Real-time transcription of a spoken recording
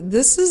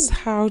this is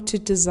how to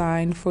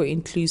design for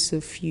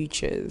inclusive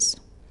futures.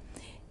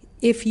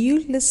 If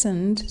you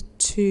listened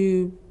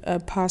to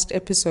a past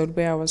episode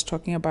where I was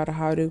talking about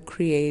how to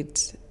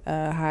create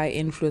high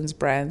influence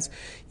brands,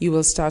 you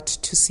will start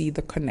to see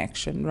the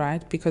connection,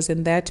 right? Because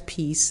in that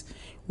piece,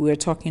 we're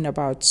talking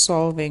about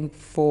solving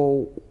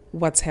for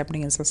what's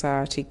happening in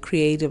society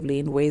creatively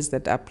in ways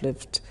that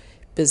uplift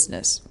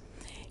business.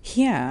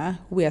 Here,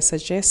 we are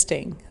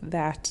suggesting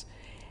that,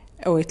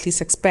 or at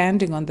least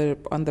expanding on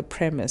the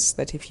premise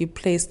that if you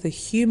place the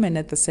human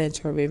at the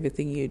center of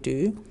everything you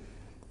do,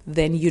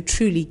 then you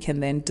truly can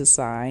then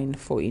design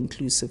for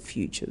inclusive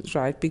futures,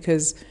 right?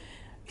 Because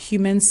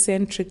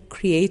human-centric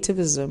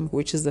creativism,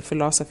 which is the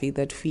philosophy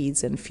that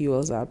feeds and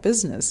fuels our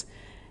business,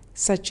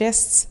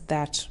 suggests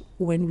that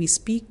when we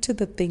speak to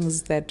the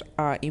things that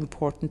are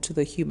important to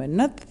the human,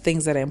 not the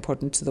things that are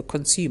important to the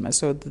consumer,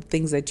 so the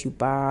things that you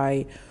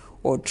buy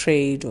or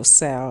trade or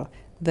sell,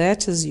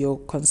 that is your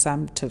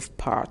consumptive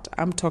part.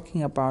 I'm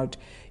talking about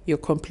your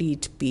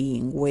complete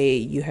being, where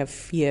you have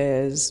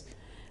fears,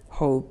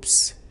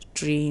 hopes,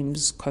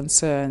 dreams,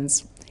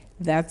 concerns.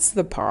 That's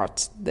the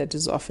part that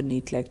is often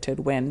neglected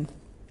when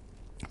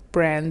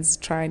brands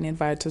try and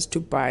invite us to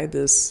buy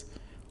this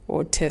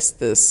or test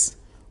this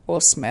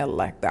or smell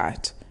like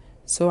that.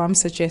 So I'm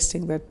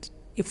suggesting that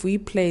if we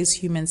place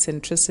human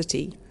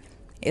centricity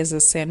as a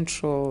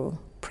central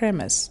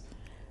premise,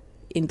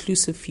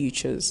 inclusive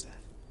futures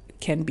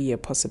can be a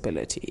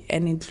possibility.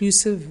 And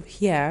inclusive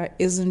here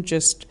isn't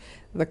just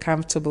the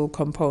comfortable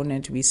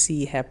component we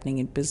see happening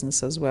in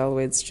business as well,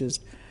 where it's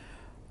just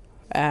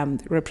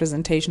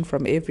representation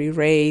from every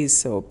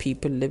race or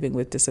people living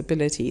with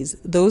disabilities.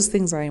 Those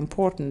things are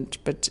important,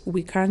 but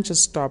we can't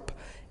just stop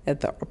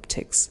at the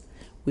optics.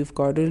 We've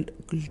got to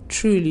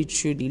truly,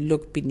 truly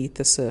look beneath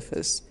the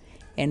surface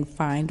and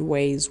find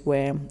ways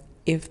where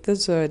if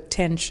there's a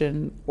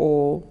tension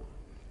or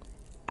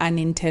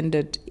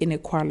unintended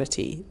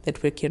inequality,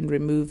 that we can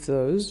remove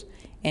those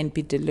and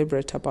be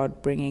deliberate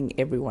about bringing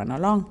everyone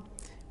along.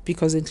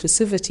 Because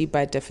inclusivity,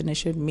 by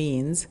definition,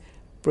 means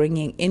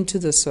bringing into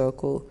the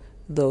circle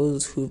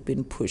those who've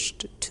been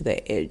pushed to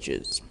the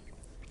edges.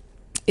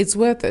 It's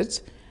worth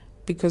it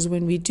because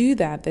when we do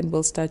that, then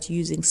we'll start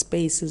using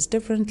spaces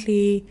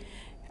differently.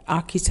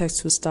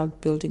 Architects will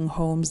start building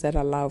homes that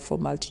allow for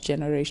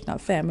multi-generational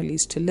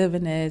families to live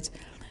in it.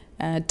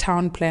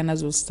 Town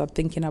planners will start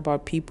thinking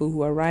about people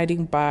who are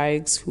riding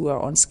bikes, who are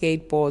on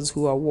skateboards,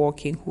 who are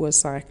walking, who are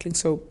cycling.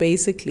 So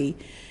basically,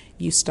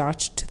 you start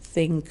to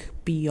think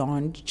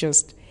beyond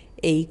just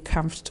a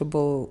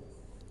comfortable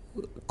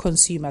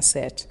consumer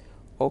set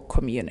or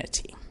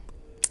community.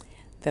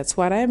 That's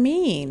what I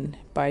mean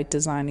by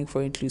designing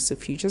for inclusive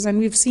futures. And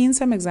we've seen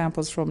some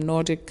examples from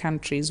Nordic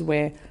countries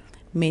where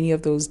many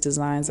of those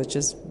designs are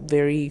just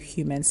very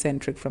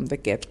human-centric from the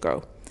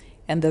get-go.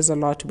 And there's a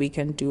lot we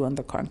can do on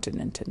the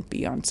continent and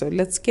beyond. So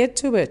let's get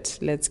to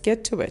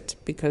it.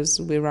 Because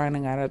we're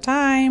running out of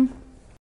time.